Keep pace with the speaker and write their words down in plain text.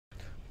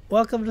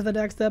Welcome to the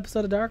next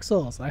episode of Dark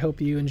Souls. I hope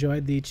you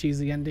enjoyed the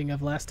cheesy ending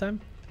of last time,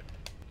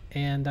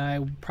 and I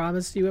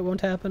promise you it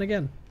won't happen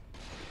again.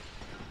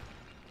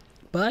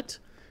 But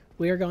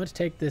we are going to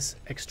take this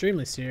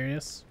extremely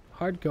serious,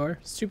 hardcore,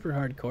 super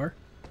hardcore,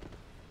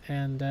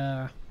 and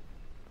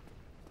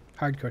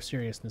hardcore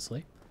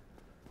seriousnessly,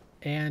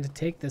 and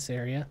take this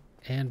area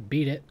and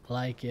beat it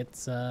like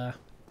it's a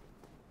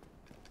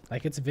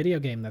video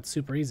game that's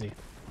super easy.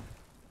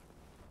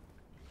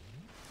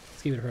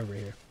 Let's keep it over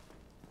here.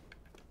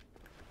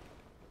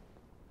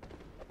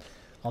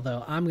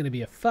 Although I'm going to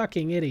be a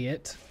fucking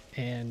idiot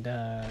and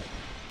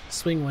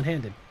swing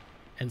one-handed.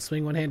 And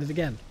swing one-handed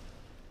again.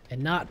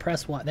 And not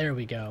press one. There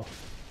we go.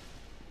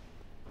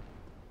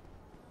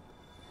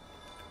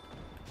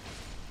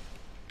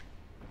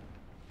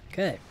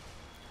 Okay.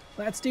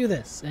 Let's do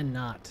this and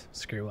not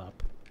screw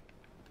up.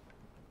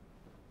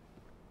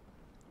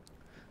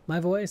 My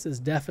voice is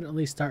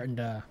definitely starting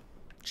to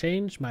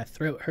change. My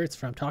throat hurts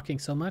from talking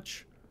so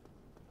much.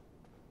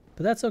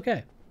 But that's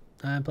okay.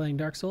 I'm playing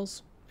Dark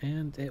Souls,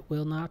 and it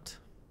will not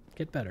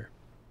get better.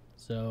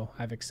 So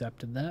I've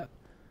accepted that.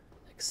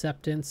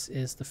 Acceptance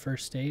is the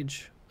first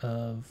stage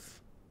of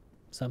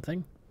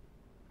something.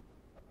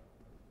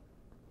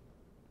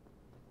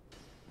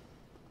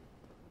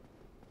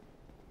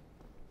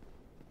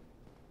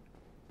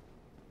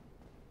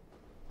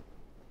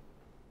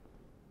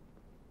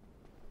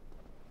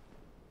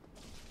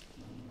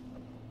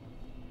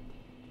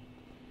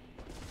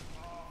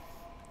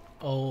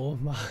 Oh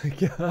my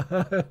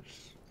gosh.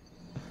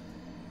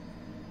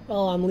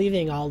 Well, I'm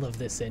leaving all of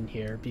this in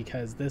here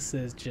because this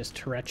is just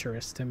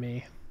treacherous to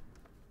me.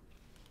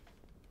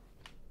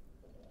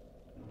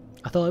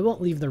 Although I won't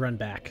leave the run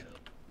back.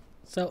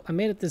 So I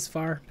made it this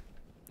far.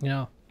 You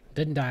know,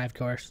 didn't die, of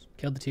course.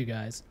 Killed the two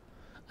guys.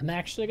 I'm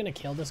actually going to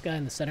kill this guy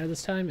in the center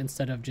this time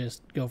instead of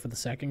just go for the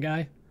second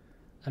guy.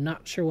 I'm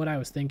not sure what I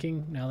was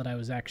thinking now that I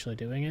was actually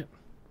doing it.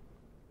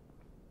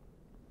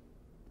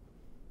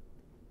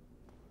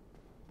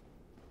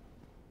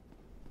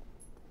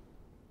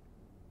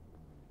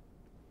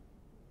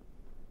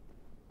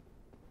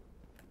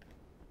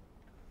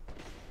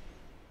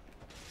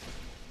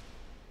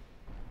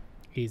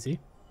 Easy.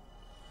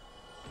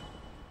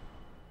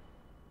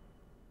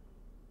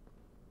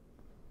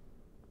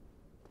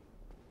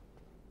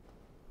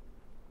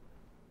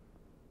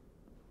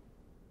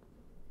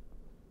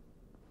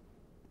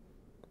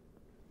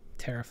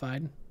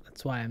 Terrified.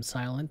 That's why I'm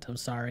silent. I'm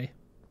sorry.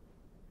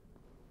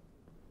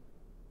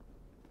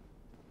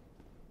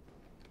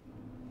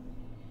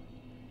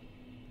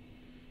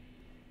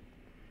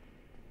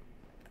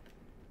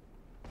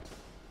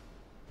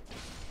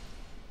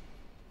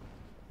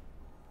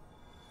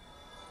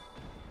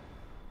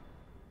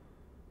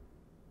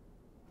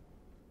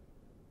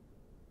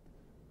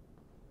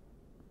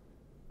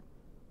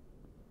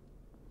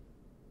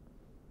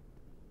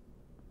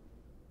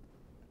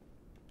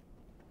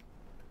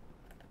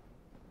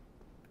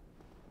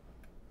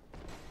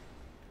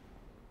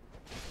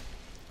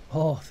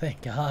 Oh,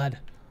 thank God.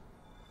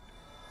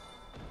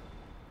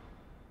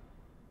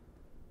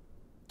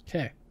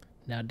 Okay,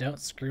 now don't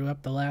screw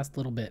up the last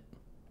little bit.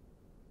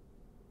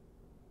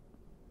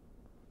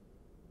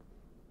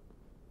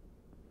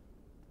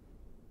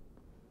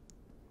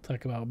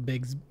 Talk about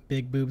big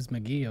boobs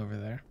McGee over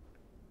there.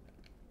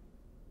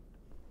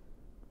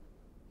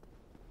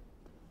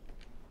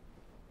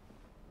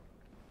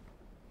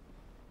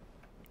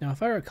 Now,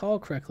 if I recall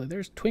correctly,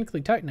 there's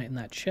Twinkly Titanite in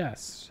that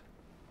chest.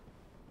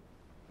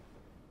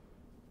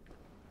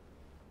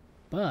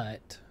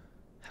 But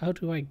how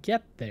do I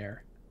get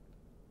there?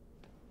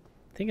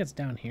 I think it's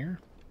down here.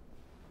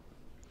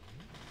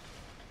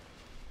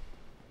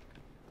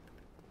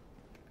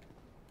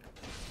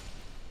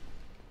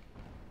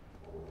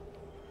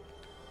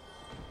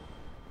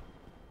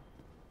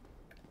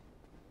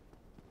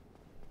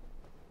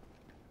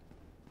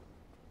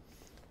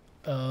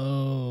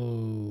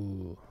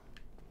 Oh.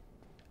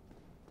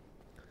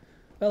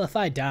 Well, if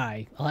I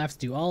die, I'll have to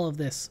do all of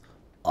this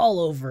all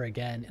over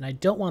again, and I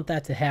don't want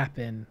that to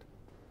happen.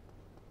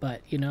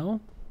 But, you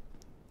know,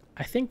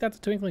 I think that's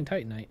a Twinkling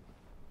Titanite.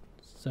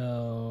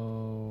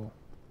 So,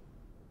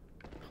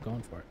 I'm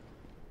going for it.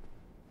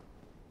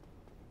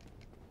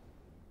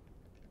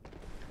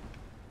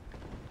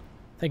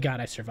 Thank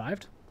God I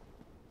survived.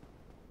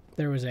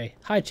 There was a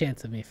high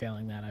chance of me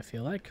failing that, I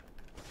feel like.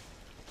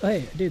 Oh,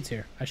 hey, a dude's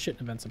here. I shouldn't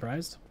have been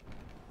surprised.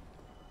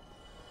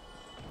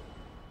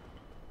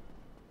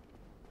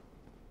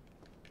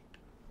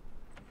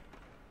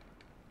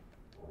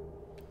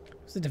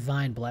 It's a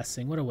divine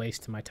blessing. What a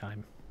waste of my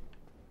time.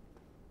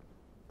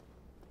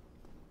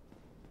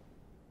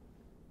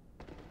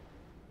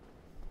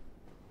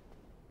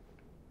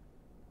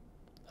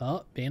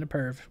 Oh, being a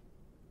perv.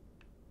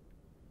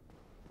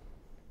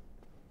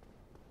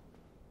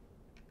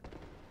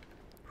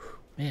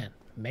 Man,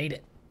 made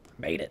it.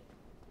 Made it.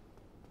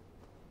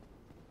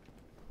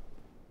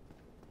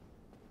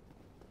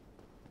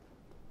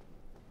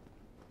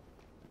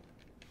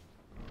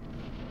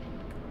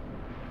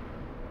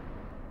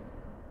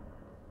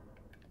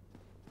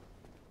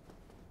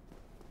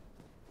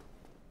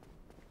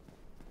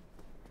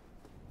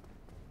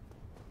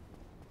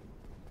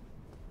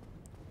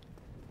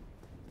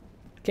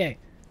 Okay,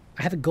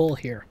 I have a goal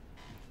here.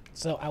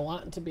 So I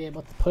want to be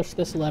able to push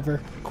this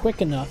lever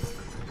quick enough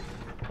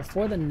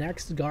before the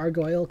next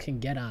gargoyle can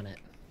get on it.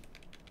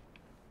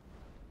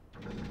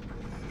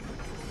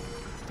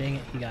 Dang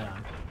it, he got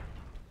on.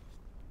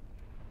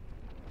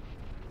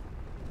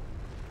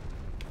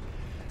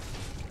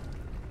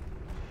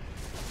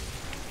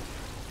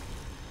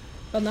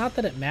 Well, not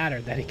that it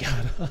mattered that he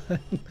got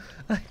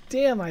on.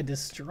 Damn, I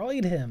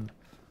destroyed him.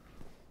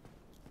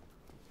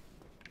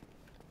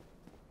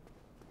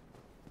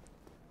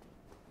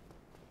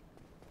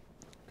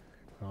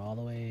 All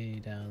the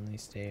way down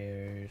these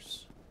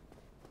stairs.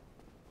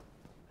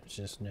 It's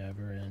just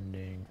never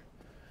ending.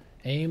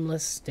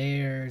 Aimless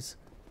stairs.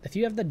 If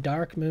you have the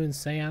Dark Moon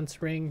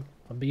Seance Ring,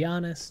 I'll be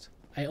honest,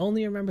 I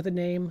only remember the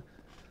name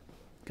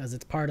because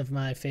it's part of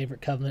my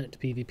favorite Covenant to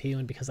PvP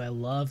one because I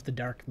love the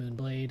Dark Moon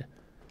Blade.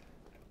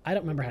 I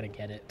don't remember how to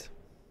get it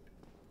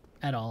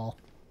at all.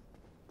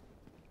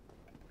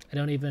 I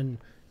don't even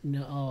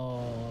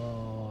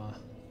know.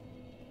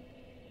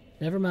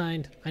 Never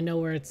mind. I know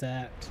where it's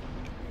at.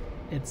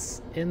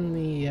 It's in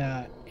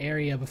the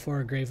area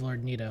before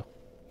Gravelord Nito.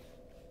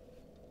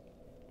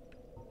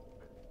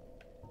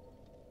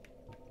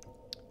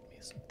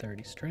 Some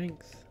 30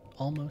 strength.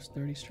 Almost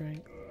 30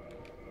 strength.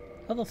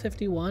 Level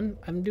 51.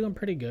 I'm doing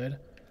pretty good.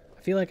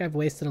 I feel like I've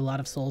wasted a lot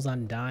of souls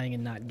on dying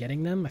and not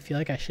getting them. I feel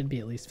like I should be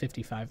at least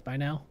 55 by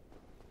now.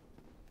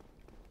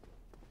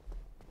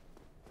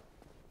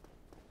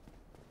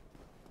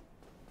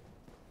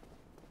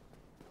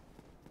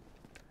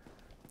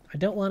 I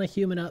don't want to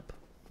human up.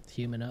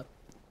 Human up.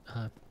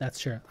 That's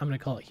sure. I'm going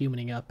to call it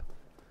humaning up.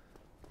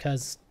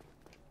 Because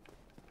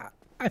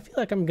I feel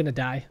like I'm going to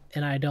die.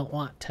 And I don't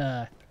want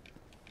to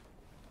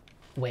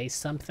waste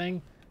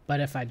something. But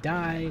if I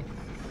die,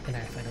 and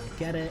if I don't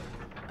get it,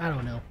 I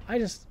don't know. I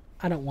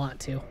don't want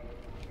to.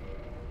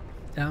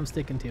 And I'm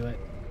sticking to it.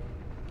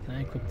 Can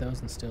I equip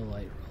those and still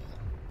light roll?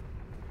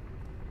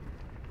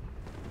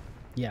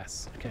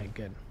 Yes. Okay,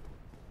 good.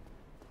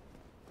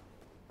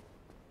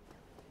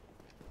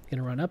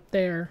 Gonna run up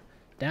there,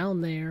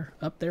 down there,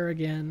 up there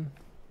again,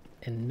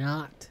 and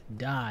not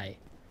die.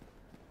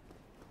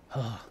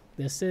 Oh,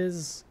 this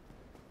is,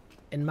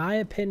 in my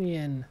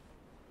opinion,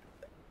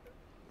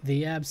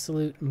 the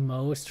absolute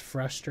most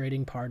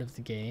frustrating part of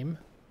the game.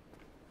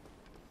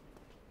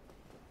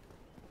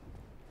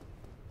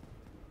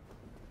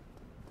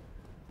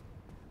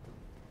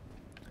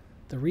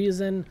 The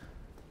reason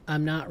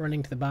I'm not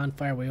running to the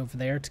bonfire way over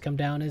there to come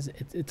down is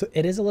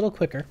it is a little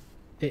quicker.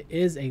 It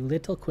is a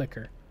little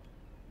quicker.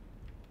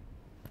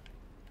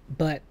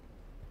 But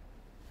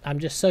I'm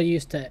just so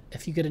used to,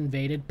 if you get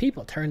invaded,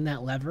 people turn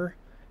that lever,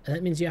 and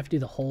that means you have to do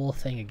the whole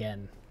thing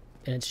again.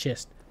 And it's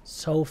just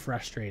so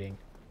frustrating.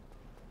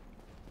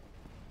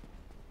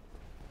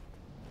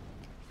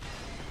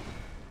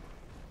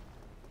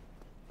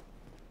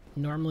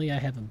 Normally I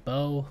have a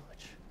bow,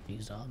 which I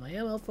used all my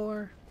ammo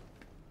for.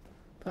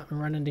 But I'm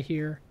gonna run into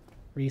here,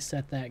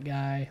 reset that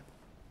guy.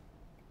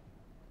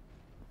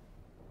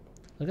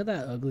 Look at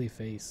that ugly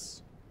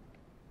face.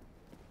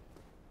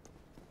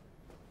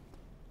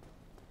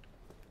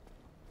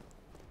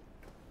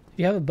 If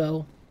you have a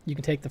bow, you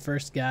can take the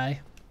first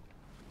guy,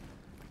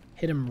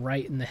 hit him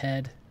right in the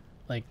head,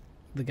 like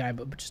the guy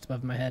just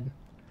above my head.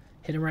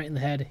 Hit him right in the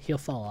head, he'll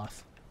fall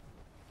off.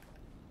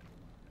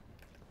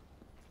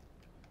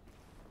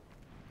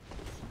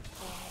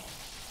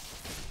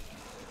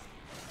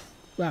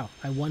 Wow,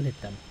 I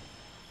one-hit them.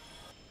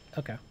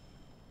 Okay.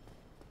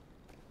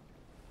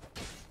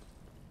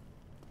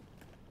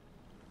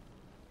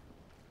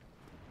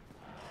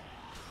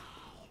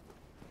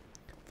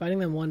 Fighting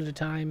them one at a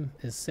time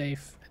is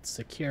safe. It's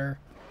secure.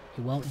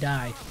 You won't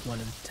die one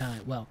at a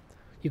time. Well,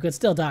 you could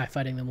still die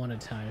fighting them one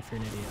at a time if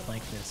you're an idiot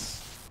like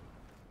this.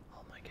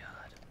 Oh my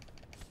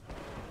god.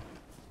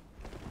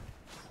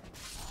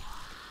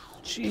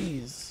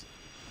 Jeez.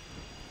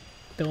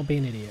 Don't be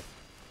an idiot.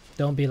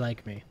 Don't be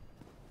like me.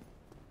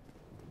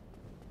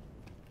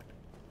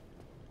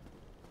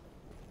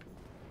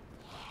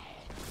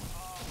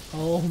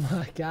 Oh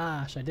my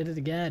gosh, I did it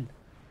again.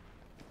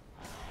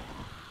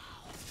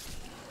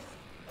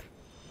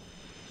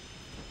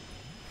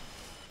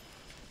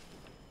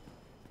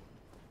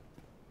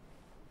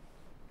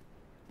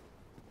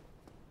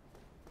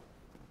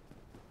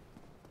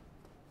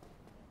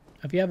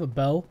 If you have a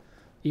bow,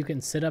 you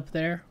can sit up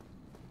there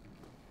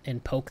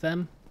and poke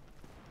them.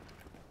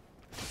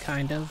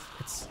 Kind of.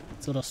 It's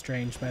a little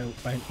strange by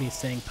me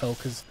saying poke,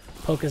 because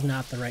poke is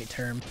not the right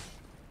term.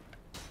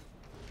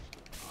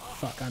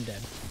 Fuck, I'm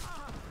dead.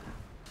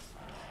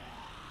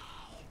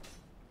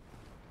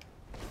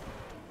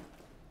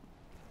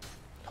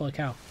 Holy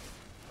cow.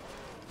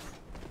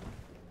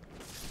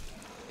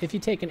 If you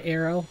take an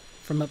arrow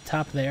from up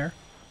top there,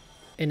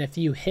 and if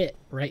you hit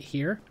right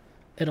here,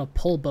 it'll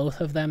pull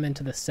both of them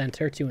into the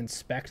center to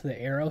inspect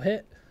the arrow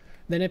hit.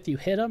 Then if you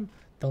hit them,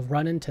 they'll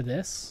run into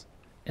this,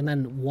 and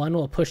then one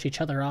will push each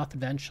other off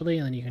eventually,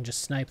 and then you can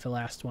just snipe the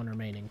last one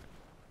remaining.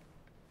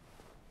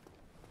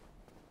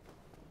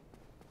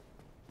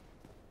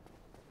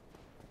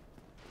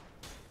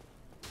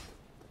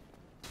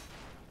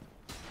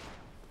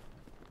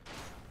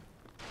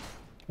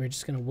 We're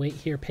just gonna wait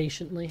here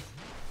patiently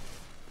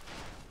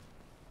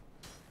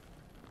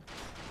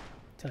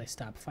until they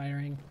stop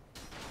firing.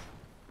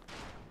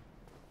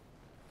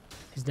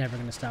 He's never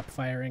gonna stop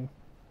firing.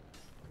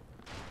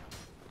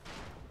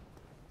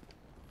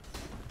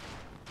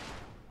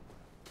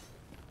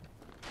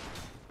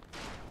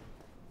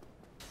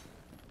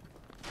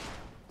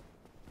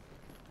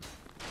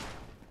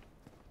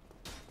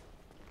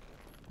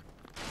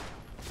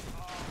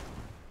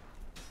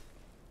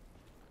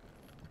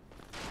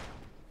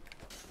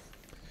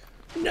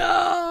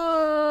 No!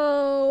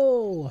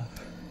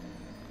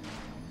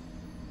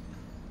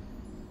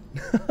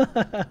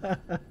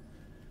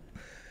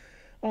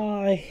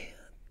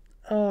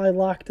 I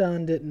locked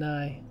on, didn't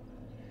I?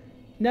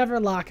 Never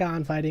lock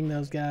on fighting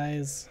those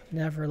guys.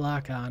 Never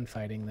lock on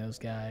fighting those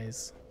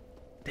guys.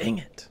 Dang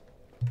it.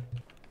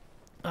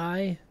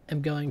 I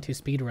am going to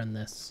speedrun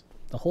this.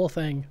 The whole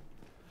thing.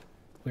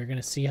 We're going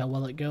to see how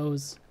well it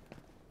goes.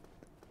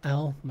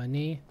 Ow, my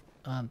knee.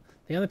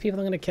 The other people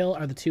I'm going to kill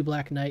are the 2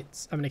 Black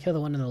Knights. I'm going to kill the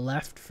one on the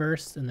left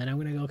first, and then I'm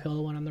going to go kill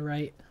the one on the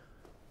right.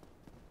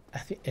 I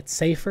think it's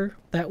safer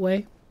that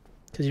way,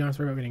 because you don't have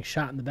to worry about getting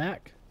shot in the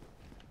back.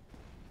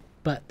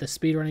 But the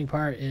speedrunning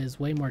part is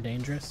way more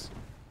dangerous.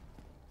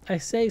 I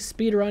say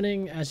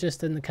speedrunning as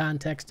just in the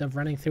context of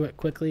running through it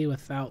quickly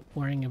without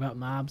worrying about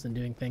mobs and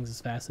doing things as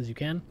fast as you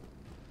can.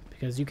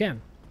 Because you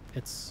can.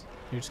 You're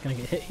just going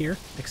to get hit here.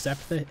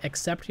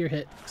 Accept your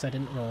hit, because I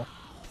didn't roll.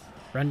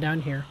 Run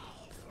down here.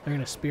 They're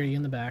going to spear you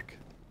in the back.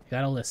 You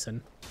gotta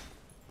listen.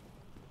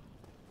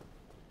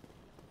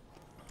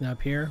 Now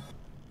up here.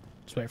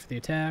 Just wait for the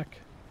attack.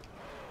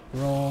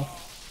 Roll.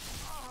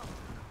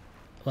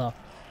 Well,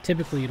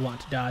 typically you'd want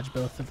to dodge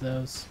both of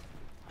those.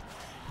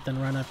 But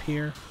then run up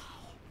here.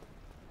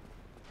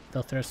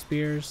 They'll throw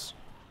spears.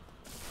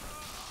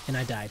 And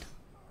I died.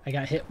 I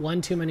got hit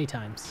 1 too many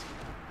times.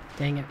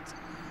 Dang it.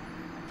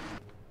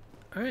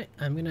 Alright,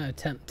 I'm gonna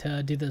attempt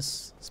to do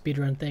this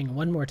speedrun thing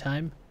one more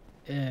time.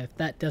 If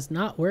that does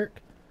not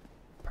work,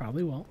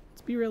 probably won't.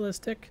 Let's be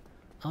realistic.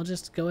 I'll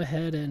just go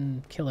ahead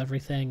and kill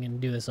everything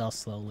and do this all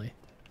slowly.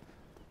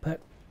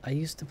 But I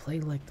used to play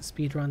like the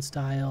speedrun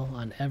style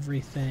on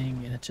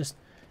everything, and it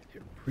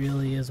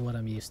really is what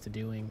I'm used to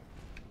doing.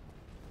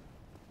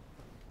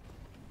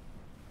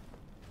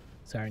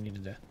 Sorry, I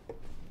needed to.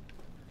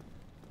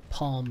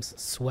 Palms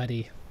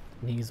sweaty,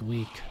 knees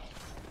weak.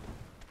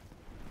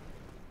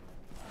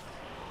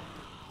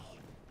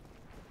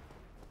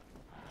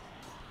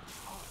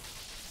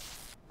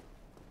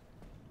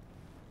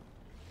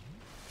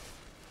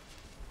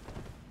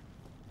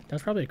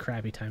 That's probably a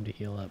crappy time to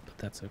heal up, but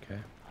that's okay.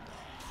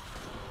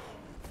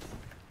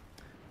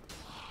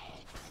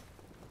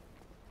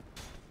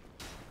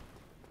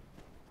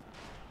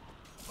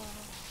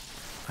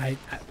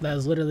 That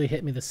was literally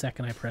hit me the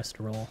second I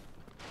pressed roll.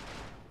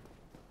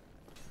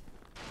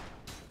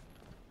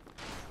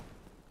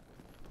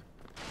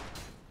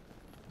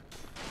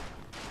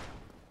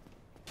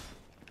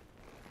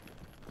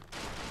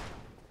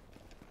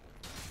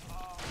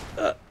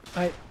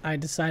 I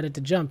decided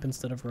to jump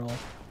instead of roll.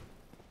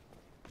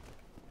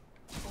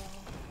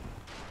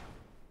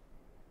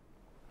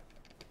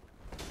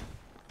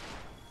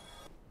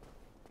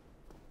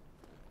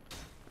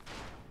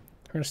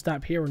 We're gonna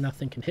stop here where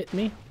nothing can hit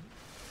me.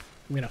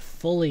 I'm gonna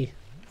fully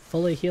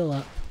heal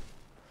up.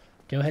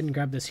 Go ahead and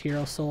grab this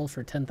hero soul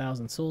for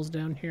 10,000 souls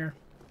down here.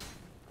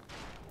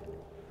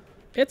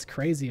 It's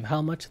crazy of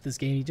how much of this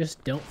game you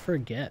just don't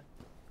forget.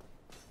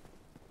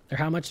 Or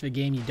how much of a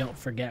game you don't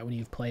forget when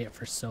you've played it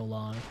for so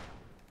long.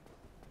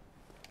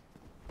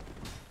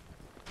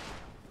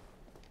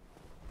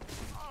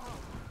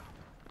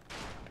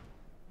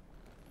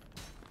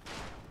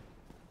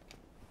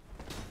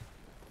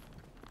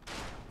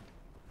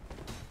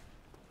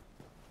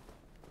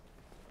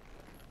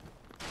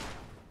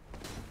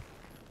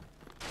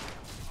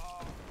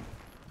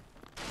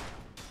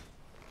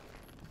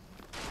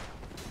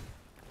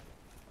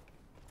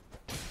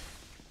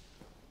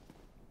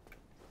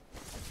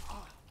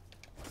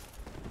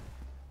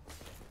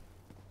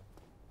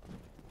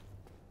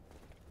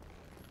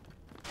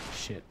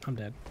 Shit, I'm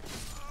dead.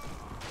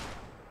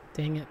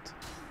 Dang it.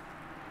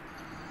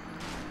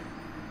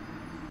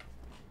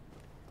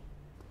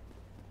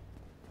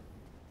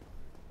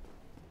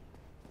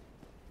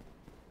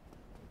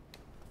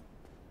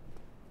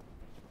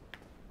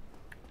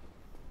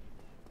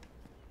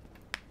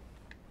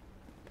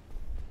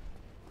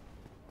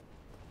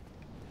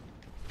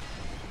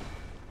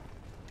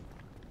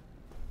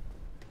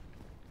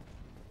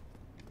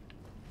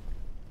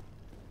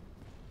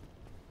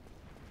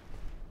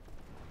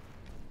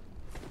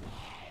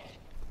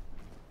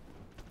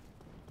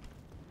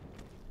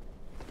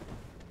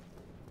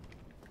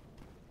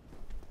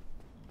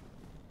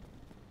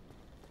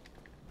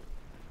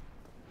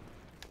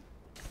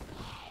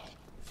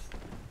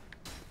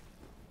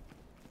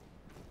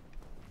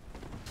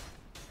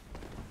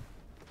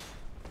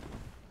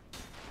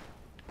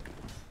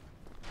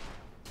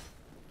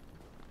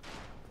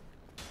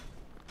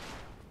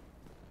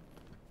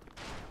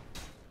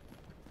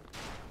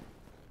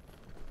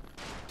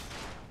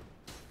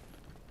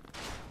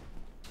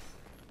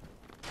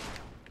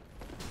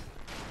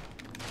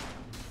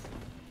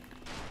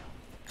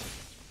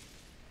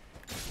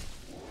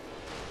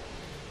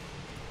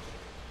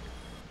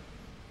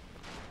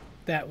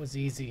 That was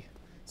easy.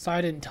 Sorry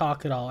I didn't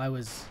talk at all. I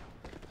was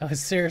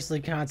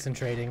seriously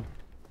concentrating.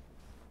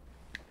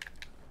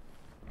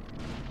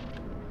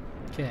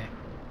 Okay.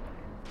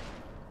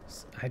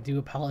 I do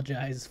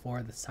apologize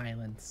for the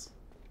silence.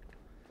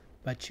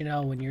 But you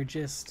know, when you're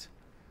just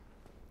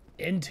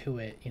into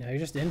it, you know, you're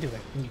just into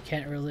it and you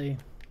can't really,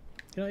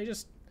 you know, you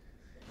just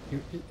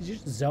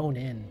zone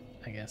in,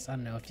 I guess. I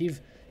don't know.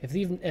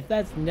 If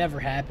that's never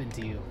happened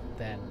to you,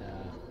 then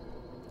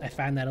I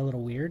find that a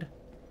little weird,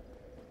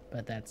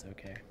 but that's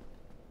okay.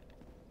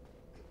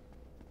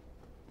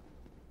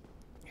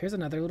 Here's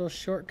another little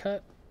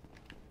shortcut.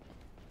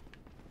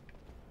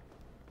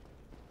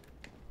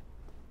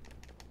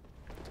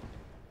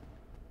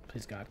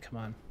 Please God, come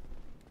on.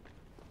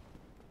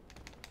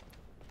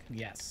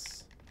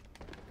 Yes.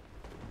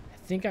 I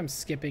think I'm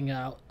skipping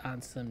out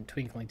on some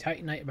Twinkling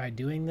Titanite by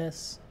doing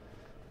this,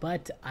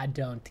 but I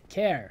don't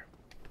care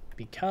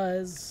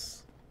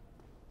because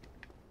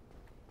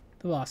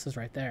the boss is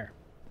right there.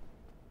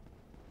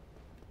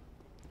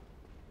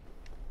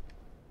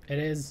 It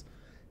is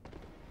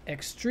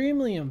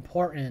extremely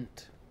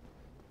important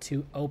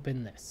to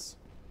open this.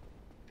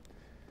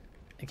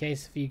 In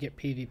case if you get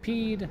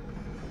PvP'd,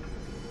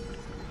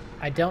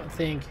 I don't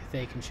think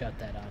they can shut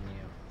that on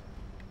you.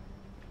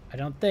 I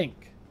don't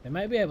think. They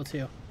might be able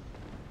to.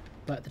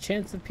 But the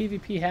chance of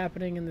PvP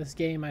happening in this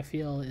game, I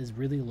feel, is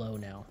really low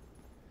now.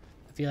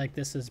 I feel like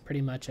this is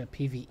pretty much a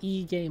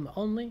PvE game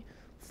only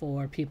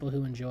for people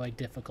who enjoy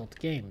difficult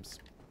games.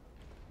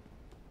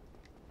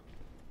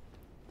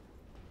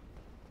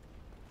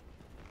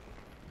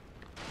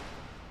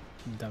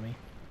 Dummy.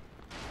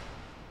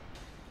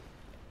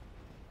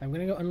 I'm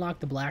gonna go unlock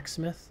the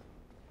blacksmith.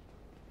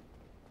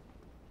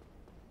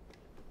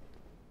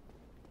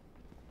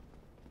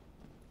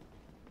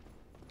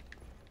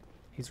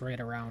 He's right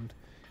around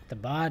the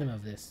bottom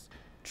of this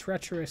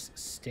treacherous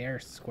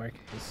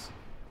staircase.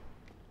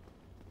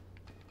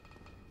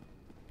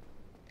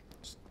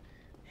 Just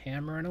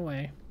hammering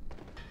away.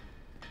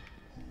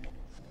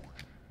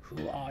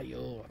 Who are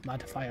you?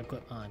 Modify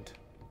equipment.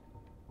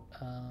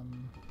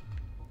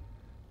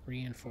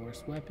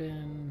 Reinforced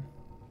weapon.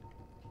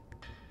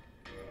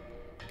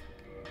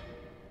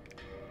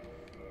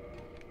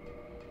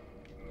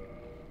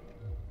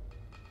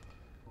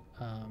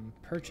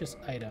 Purchase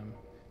item.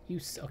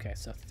 Use, okay,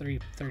 so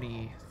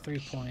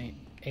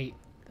 333.8.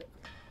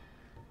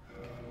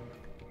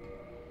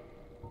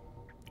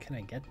 Can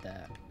I get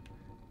that?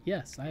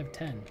 Yes, I have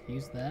 10.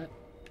 Use that.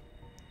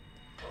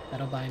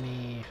 That'll buy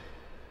me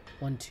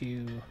 1,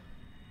 2,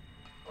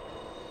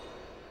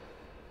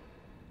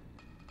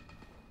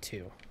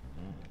 2.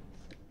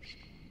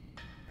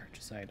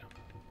 Purchase item.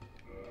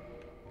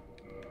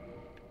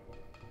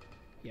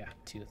 Yeah,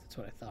 2. That's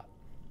what I thought.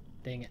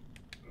 Dang it.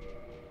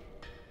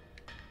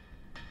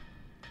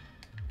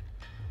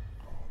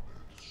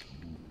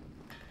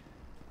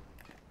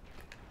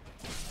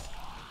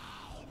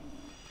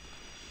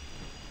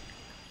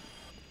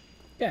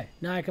 Okay,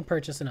 now I can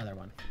purchase another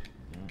one.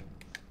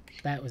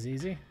 That was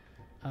easy.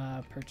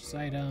 Purchase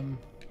item.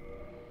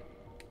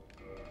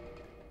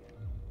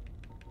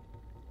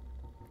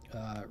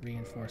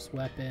 Reinforced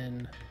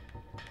weapon.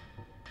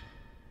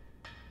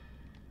 I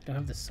don't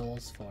have the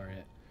souls for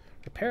it.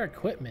 Repair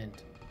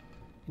equipment.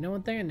 You know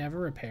one thing I never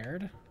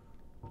repaired?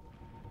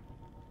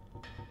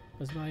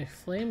 Was my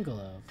flame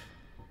glove.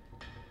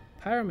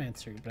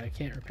 Pyromancer, but I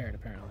can't repair it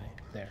apparently.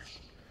 There.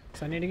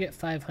 So I need to get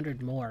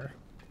 500 more.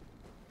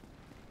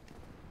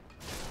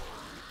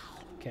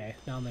 Okay,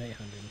 now I'm at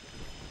 800.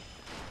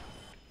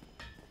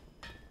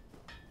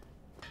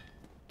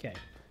 Okay,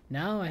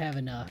 now I have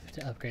enough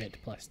to upgrade it to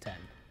plus 10.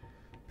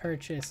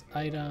 Purchase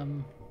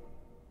item.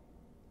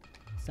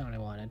 That's not what I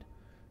wanted.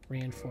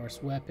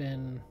 Reinforced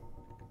weapon.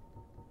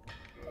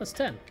 Plus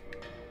 10.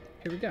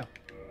 Here we go.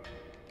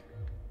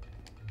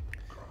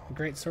 The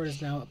great sword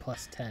is now at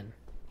plus 10.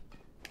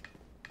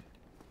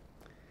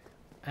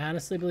 I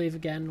honestly believe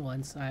again,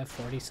 once I have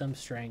 40 some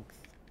strength,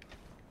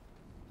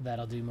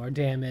 that'll do more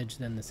damage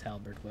than this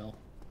halberd will.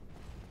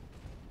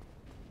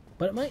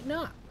 But it might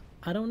not.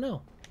 I don't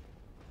know.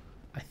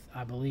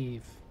 I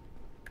believe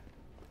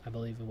it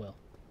will.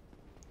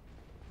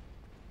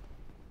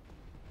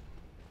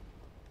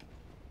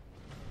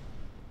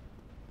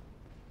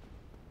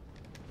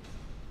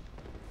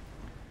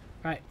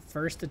 Alright,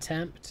 first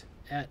attempt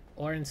at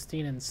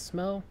Orenstein and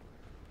Smo.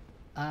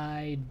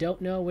 I don't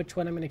know which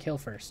one I'm going to kill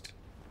first.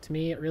 To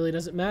me, it really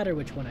doesn't matter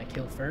which one I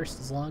kill first,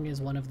 as long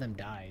as one of them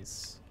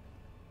dies.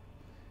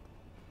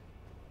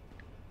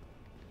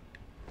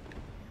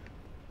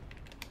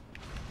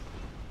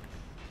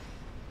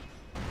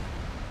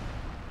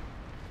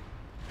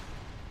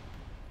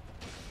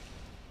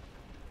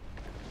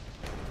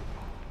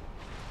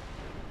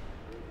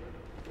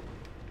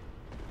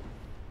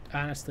 I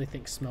honestly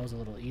think Smo's a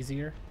little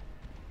easier.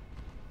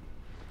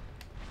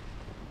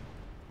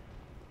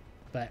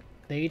 But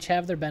they each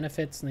have their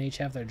benefits and they each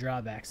have their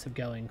drawbacks of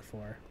going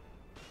for.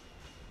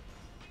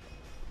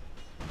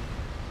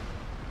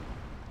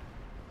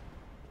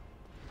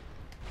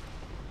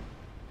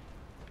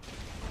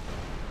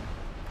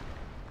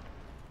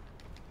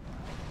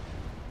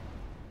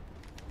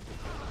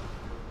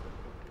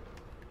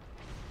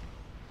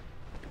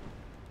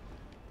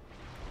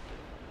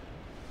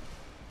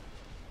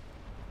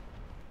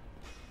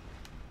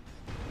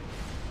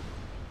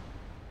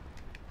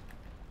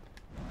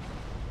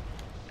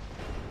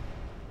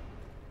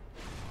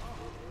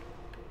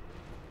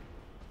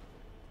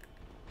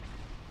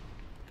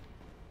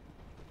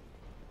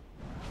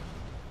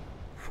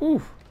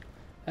 Whew.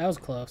 That was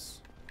close.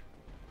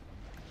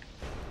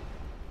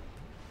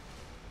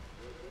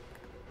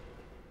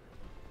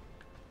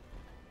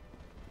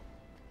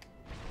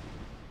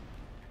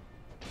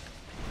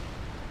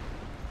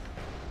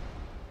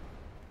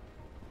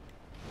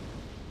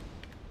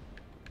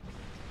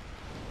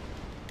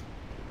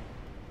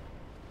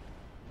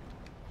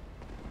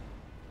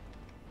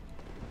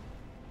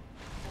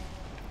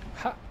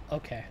 Ha!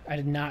 Okay, I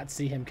did not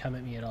see him come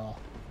at me at all.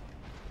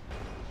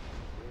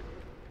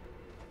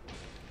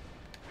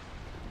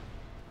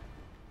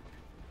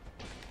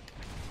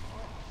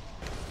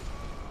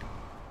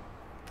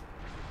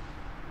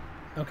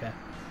 Okay.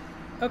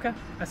 Okay,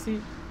 I see.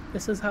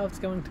 This is how it's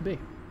going to be.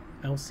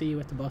 I will see you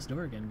at the boss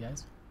door again,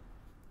 guys.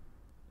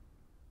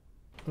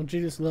 I'll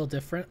do this a little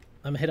different.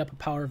 I'm gonna hit up a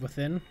power of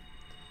within.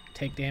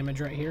 Take damage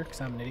right here,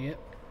 because I'm an idiot.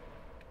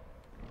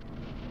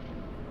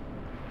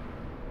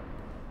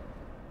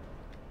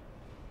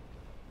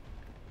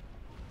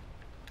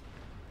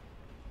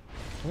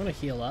 I'm gonna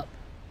heal up.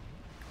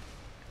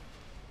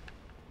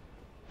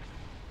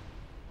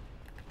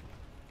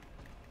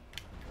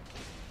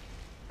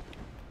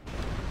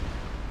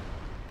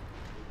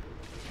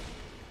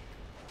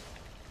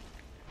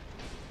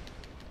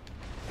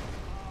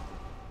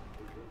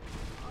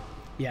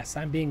 Yes,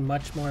 I'm being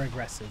much more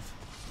aggressive.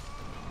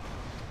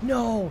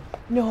 No!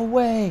 No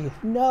way!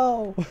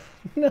 No!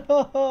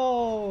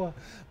 No!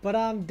 But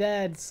I'm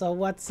dead, so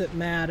what's it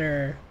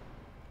matter?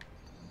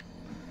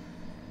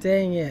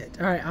 Dang it.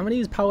 Alright, I'm gonna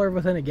use Power of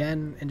Within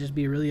again and just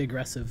be really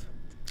aggressive.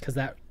 Because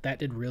that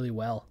did really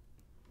well.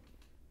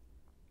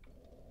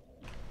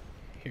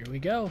 Here we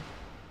go.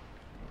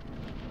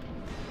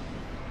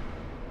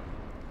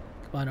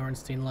 Come on,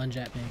 Ornstein, lunge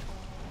at me.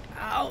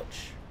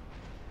 Ouch!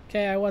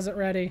 Okay, I wasn't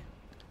ready.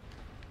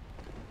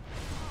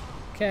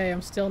 Okay,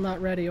 I'm still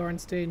not ready,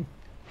 Ornstein.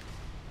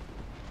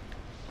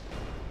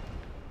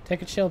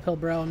 Take a chill pill,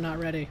 bro. I'm not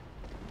ready.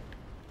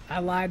 I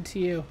lied to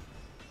you.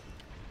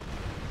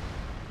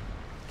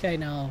 Okay,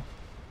 no.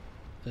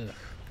 Ugh.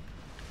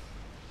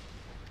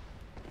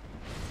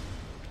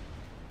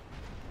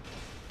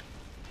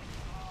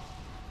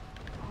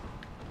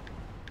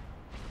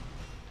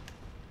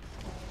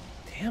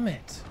 Damn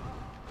it.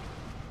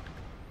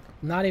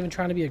 I'm not even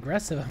trying to be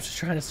aggressive. I'm just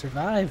trying to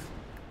survive.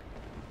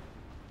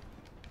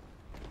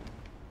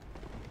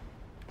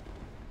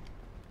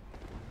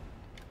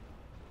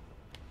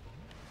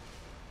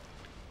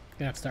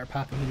 Gonna have to start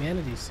popping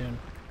humanity soon.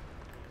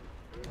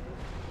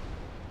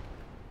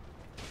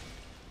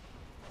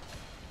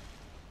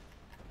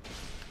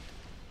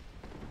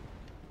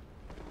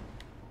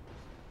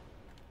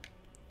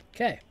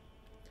 Okay.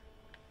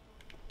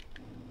 If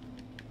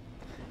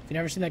you've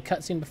never seen that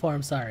cutscene before,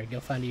 I'm sorry. Go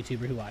find a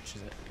YouTuber who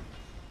watches it.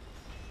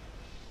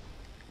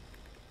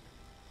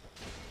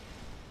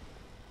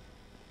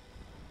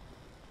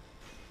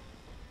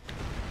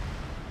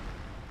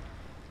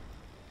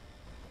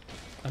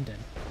 I'm dead.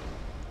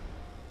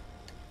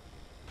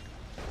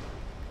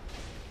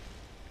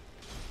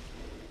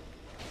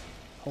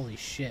 Holy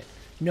shit.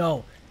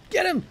 No.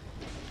 Get him!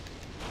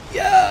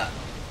 Yeah!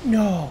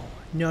 No.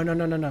 No, no,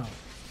 no, no, no.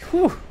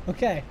 Whew.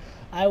 Okay.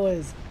 I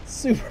was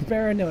super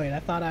paranoid. I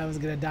thought I was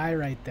gonna die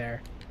right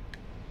there.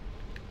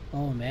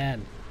 Oh,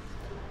 man.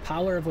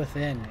 Power of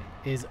Within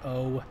is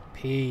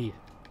OP.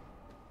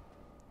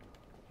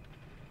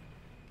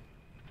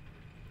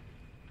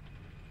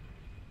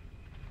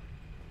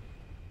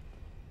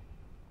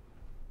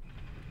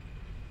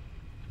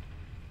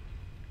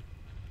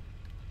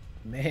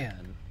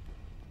 Man.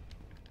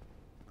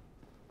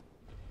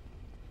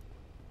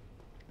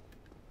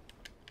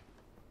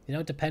 You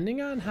know,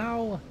 depending on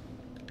how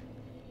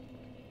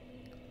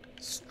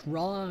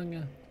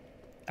strong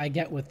I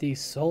get with these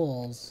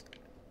souls,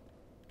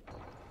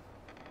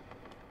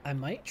 I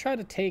might try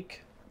to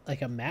take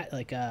like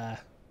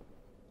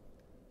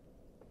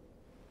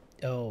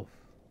oh,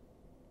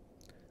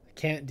 I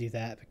can't do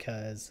that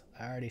because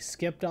I already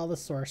skipped all the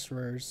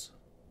sorcerers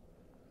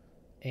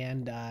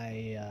and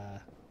I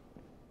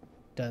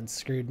done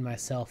screwed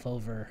myself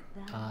over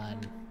on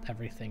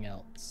everything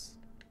else.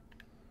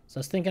 So I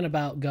was thinking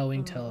about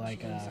going to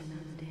like a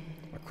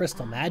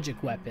crystal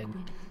magic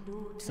weapon.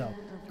 So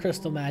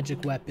crystal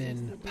magic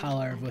weapon,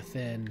 Power of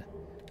Within,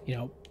 you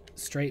know,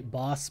 straight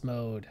boss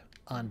mode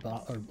on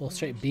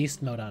straight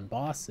beast mode on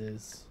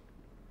bosses.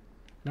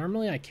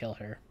 Normally I kill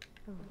her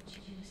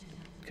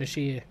because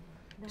she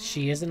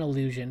is an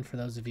illusion. For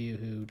those of you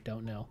who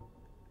don't know,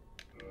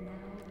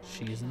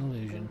 she is an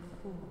illusion.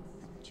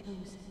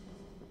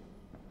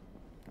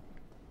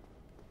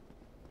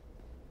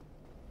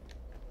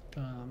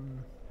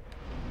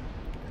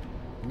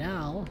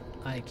 Now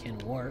I can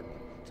warp.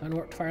 So I'm gonna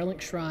warp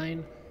Firelink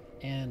Shrine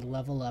and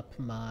level up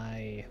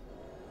my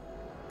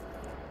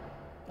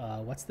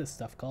what's this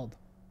stuff called?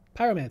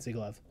 Pyromancy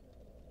Glove.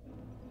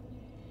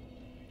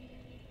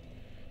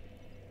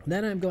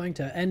 Then I'm going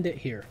to end it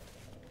here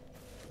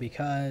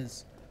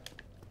because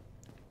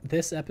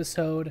this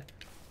episode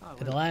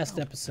and the last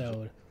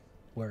episode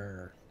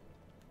were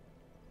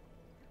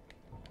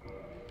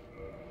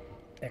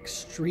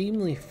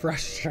extremely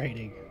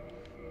frustrating.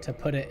 to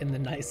put it in the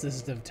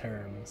nicest of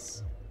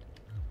terms.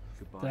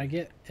 Goodbye. Did I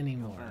get any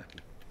more?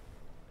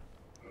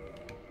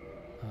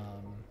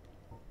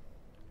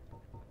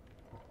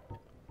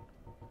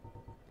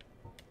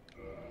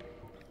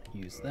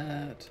 Use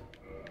that.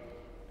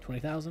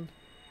 20,000?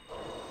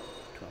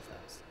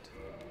 12,000.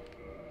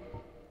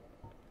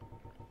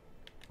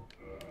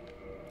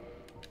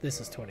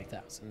 This is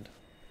 20,000.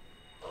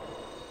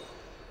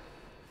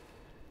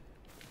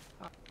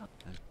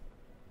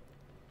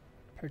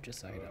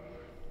 Purchase item.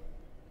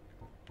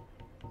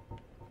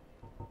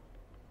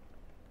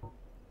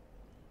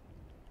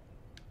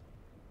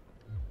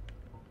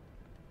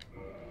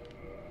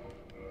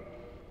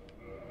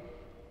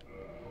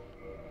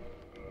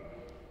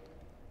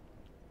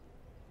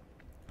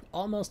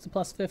 Almost a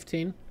plus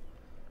 15.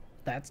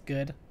 That's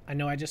good. I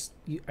know I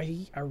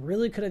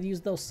really could have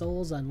used those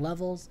souls on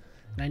levels.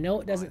 And I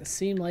know it doesn't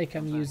seem like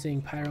I'm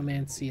using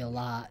pyromancy a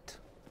lot.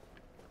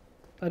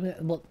 I mean,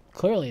 well,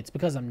 clearly it's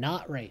because I'm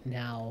not right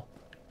now.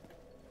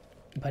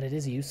 But it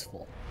is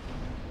useful.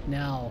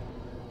 Now,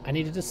 I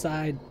need to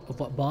decide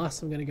what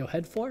boss I'm going to go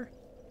head for.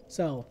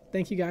 So,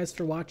 thank you guys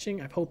for watching.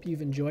 I hope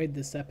you've enjoyed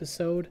this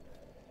episode.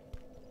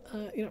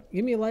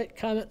 Give me a like,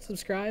 comment,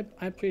 subscribe.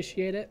 I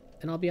appreciate it.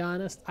 And I'll be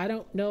honest, I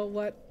don't know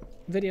what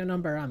video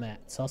number I'm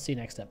at. So I'll see you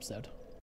next episode.